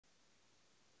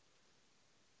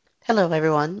Hello,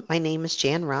 everyone. My name is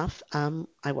Jan Ruff.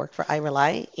 I work for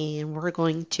iRely, and we're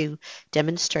going to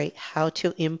demonstrate how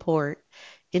to import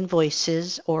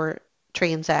invoices or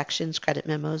transactions, credit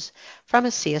memos from a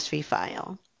CSV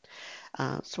file.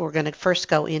 So we're going to first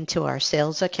go into our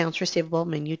sales accounts receivable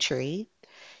menu tree.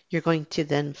 You're going to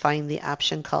then find the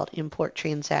option called Import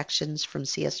Transactions from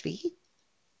CSV.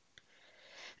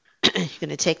 You're going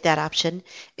to take that option.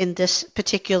 In this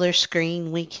particular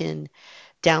screen, we can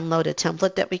download a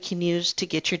template that we can use to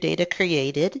get your data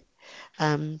created.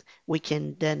 We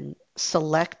can then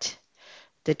select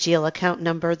the GL account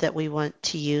number that we want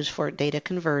to use for data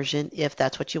conversion, if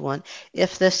that's what you want.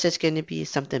 If this is going to be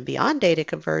something beyond data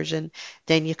conversion,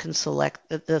 then you can select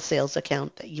the sales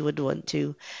account that you would want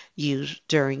to use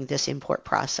during this import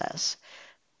process.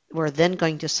 We're then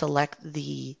going to select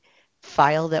the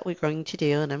file that we're going to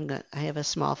do, and I have a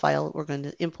small file we're going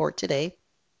to import today.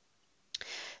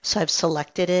 So I've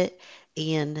selected it,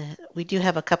 and we do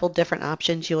have a couple different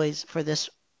options. You always, for this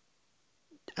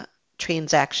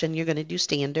transaction, you're going to do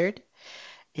standard,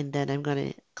 and then I'm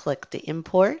going to click the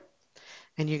import,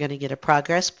 and you're going to get a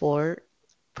progress bar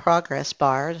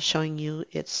showing you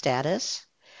its status.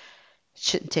 It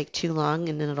shouldn't take too long,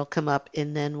 and then it'll come up,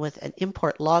 and then with an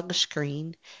import log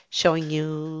screen showing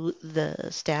you the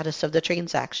status of the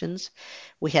transactions.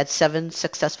 We had 7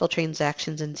 successful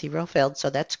transactions and 0 failed,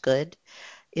 so that's good.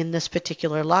 In this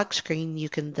particular log screen, you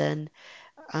can then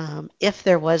if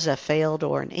there was a failed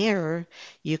or an error,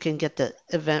 you can get the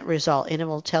event result and it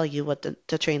will tell you what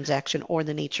the transaction or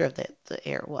the nature of the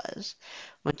error was.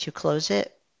 Once you close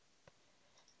it,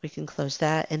 we can close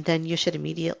that, and then you should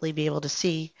immediately be able to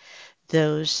see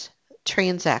those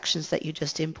transactions that you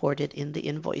just imported in the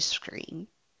invoice screen.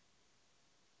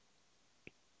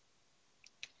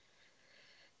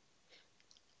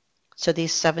 So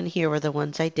these 7 here were the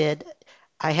ones I did.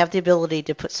 I have the ability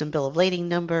to put some bill of lading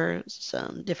numbers,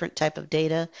 some different type of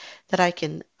data that I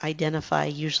can identify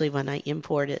usually when I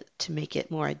import it to make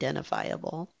it more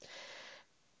identifiable.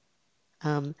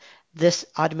 Um, this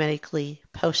automatically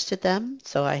posted them,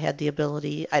 so I had the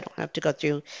ability, I don't have to go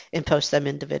through and post them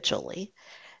individually.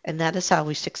 And that is how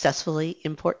we successfully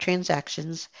import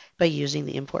transactions by using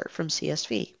the import from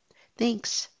CSV.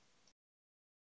 Thanks.